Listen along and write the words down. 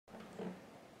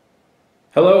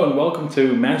Hello and welcome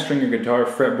to Mastering Your Guitar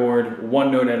Fretboard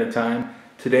one note at a time.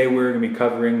 Today we're going to be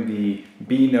covering the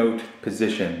B note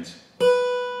positions.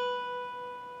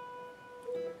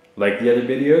 Like the other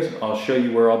videos, I'll show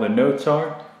you where all the notes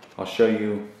are. I'll show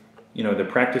you, the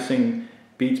practicing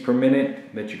beats per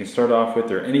minute that you can start off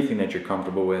with, or anything that you're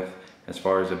comfortable with as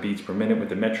far as the beats per minute with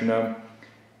the metronome.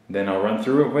 Then I'll run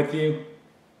through it with you,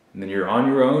 and then you're on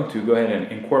your own to go ahead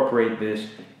and incorporate this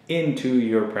into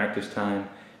your practice time,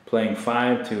 playing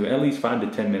at least 5 to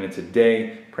 10 minutes a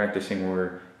day, practicing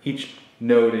where each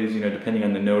note is, depending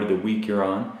on the note of the week you're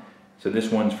on. So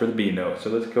this one's for the B note. So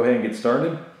let's go ahead and get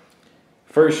started.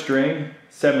 First string,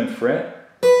 7th fret.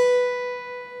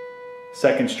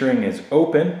 Second string is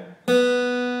open.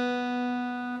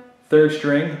 Third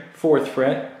string, 4th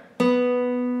fret.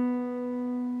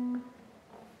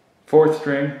 Fourth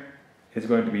string is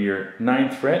going to be your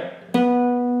 9th fret.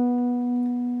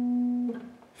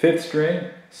 Fifth string,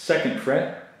 2nd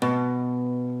fret,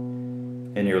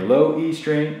 and your low E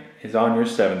string is on your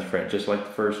 7th fret, just like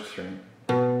the first string.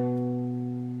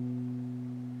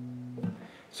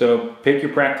 So pick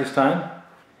your practice time.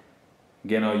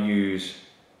 Again, I'll use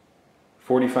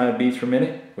 45 beats per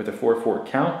minute with a 4/4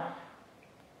 count.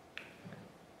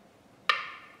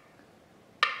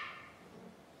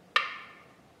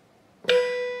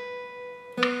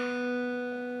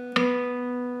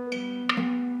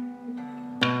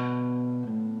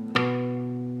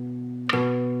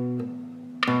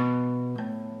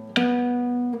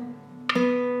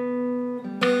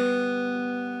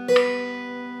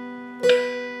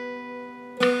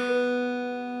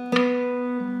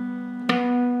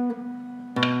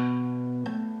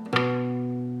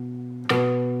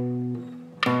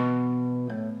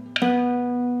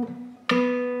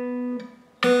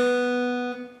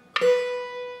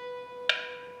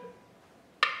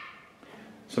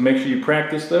 So make sure you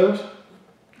practice those.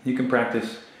 You can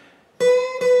practice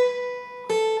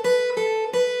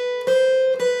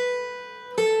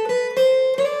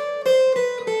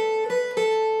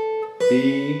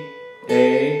B,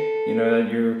 A,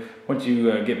 once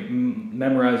you get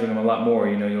memorizing them a lot more,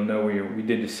 you'll know where we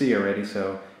did the C already.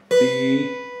 So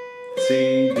B,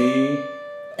 C, D,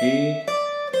 E.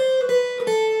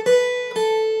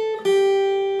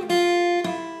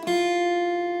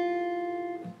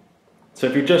 So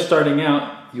if you're just starting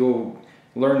out, you'll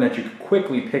learn that you can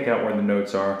quickly pick out where the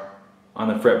notes are on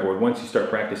the fretboard. Once you start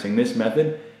practicing this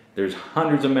method, there's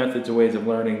hundreds of methods and ways of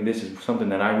learning. This is something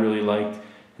that I really liked,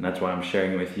 and that's why I'm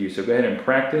sharing it with you. So go ahead and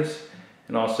practice,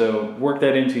 and also work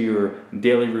that into your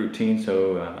daily routine.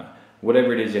 So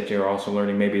whatever it is that you're also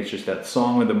learning, maybe it's just that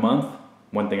song of the month.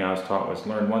 One thing I was taught was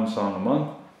learn one song a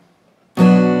month.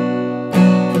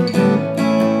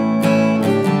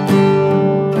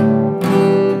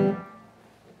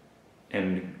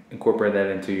 And incorporate that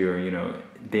into your,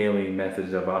 daily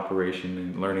methods of operation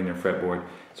and learning their fretboard.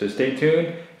 So stay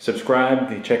tuned,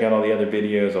 subscribe, check out all the other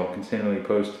videos. I'll continually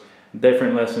post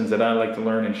different lessons that I like to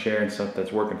learn and share, and stuff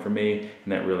that's working for me,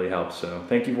 and that really helps. So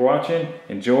thank you for watching,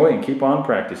 enjoy, and keep on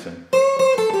practicing.